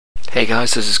Hey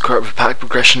guys, this is Krurp for Pack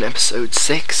Progression episode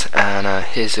 6, and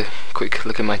here's a quick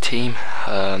look at my team.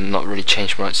 Not really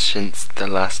changed much since the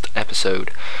last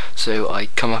episode. So I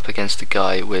come up against a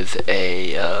guy with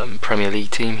a Premier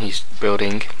League team. He's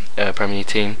building a Premier League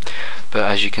team, but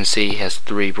as you can see he has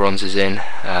 3 bronzes in,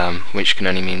 which can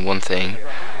only mean one thing,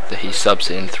 that he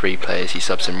subs in 3 players. He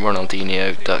subs in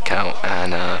Ronaldinho, Duckout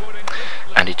and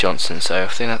Andy Johnson. So I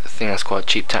think that's quite a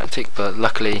cheap tactic, but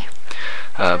luckily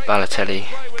Balotelli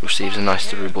receives a nice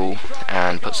through ball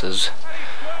and puts us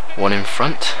 1 in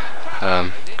front.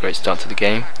 Great start to the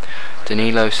game.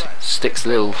 Danilo sticks a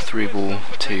little through ball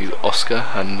to Oscar,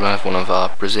 and we have one of our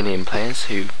Brazilian players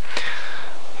who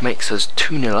makes us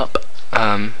 2-0 up.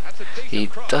 He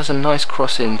does a nice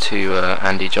cross into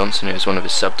Andy Johnson, who was one of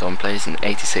his subbed on players in the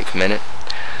 86th minute.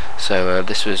 So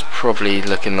this was probably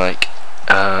looking like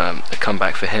a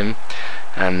comeback for him,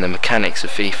 and the mechanics of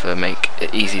FIFA make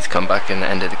it easy to come back in the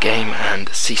end of the game, and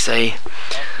Cisse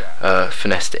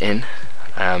finessed it in.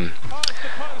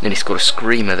 Nearly scored a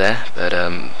screamer there, but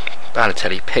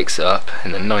Balotelli picks it up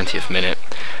in the 90th minute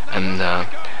and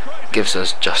gives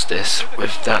us justice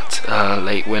with that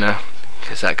late winner,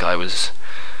 because that guy was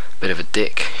a bit of a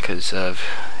dick because of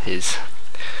his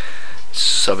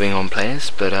subbing on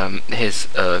players. But here's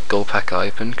a goal pack I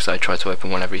opened, because I try to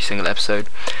open one every single episode,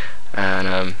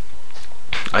 and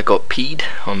I got Pede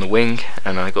on the wing,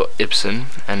 and I got Ibsen,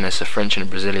 and there's a French and a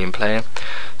Brazilian player.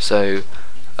 So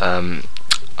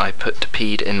I put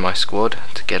Pede in my squad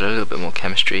to get a little bit more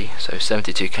chemistry, so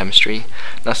 72 chemistry.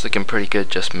 That's looking pretty good,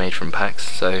 just made from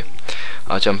packs. So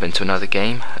I'll jump into another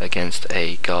game against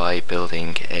a guy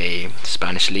building a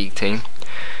Spanish league team.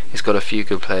 He's got a few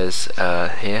good players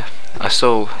here. I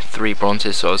saw 3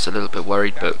 bronzes, so I was a little bit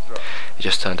worried, but it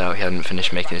just turned out he hadn't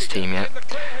finished making his team yet.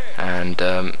 And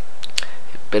a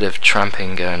bit of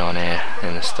tramping going on here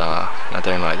in the start. I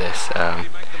don't like this.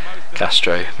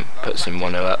 Castro puts him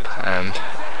 1-0 up, and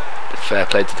fair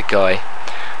play to the guy.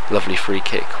 Lovely free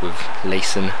kick with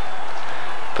Layson.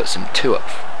 Puts him 2 up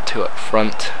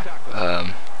front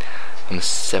on the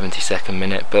 72nd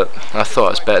minute. But I thought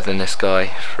I was better than this guy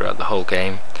throughout the whole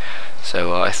game,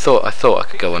 so I thought I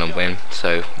could go on and win.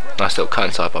 So nice little cut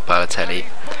inside by Balotelli,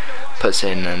 puts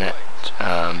in the net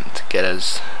to get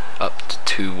us up to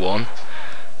 2-1.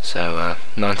 So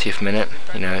 90th minute,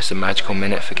 it's a magical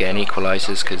minute for getting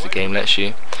equalisers, because the game lets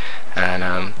you.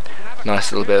 And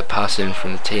nice little bit of passing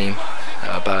from the team.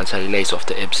 Balotelli lays off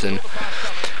to Ibsen,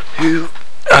 who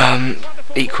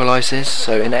equalises.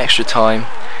 So in extra time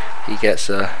he gets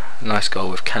a nice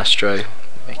goal with Castro,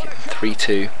 make it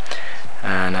 3-2.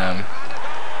 And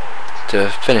to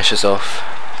finish us off,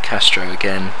 Castro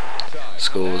again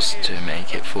scores to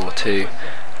make it 4-2.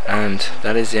 And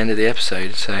that is the end of the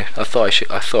episode. So I thought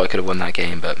I could have won that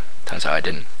game, but turns out I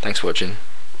didn't. Thanks for watching.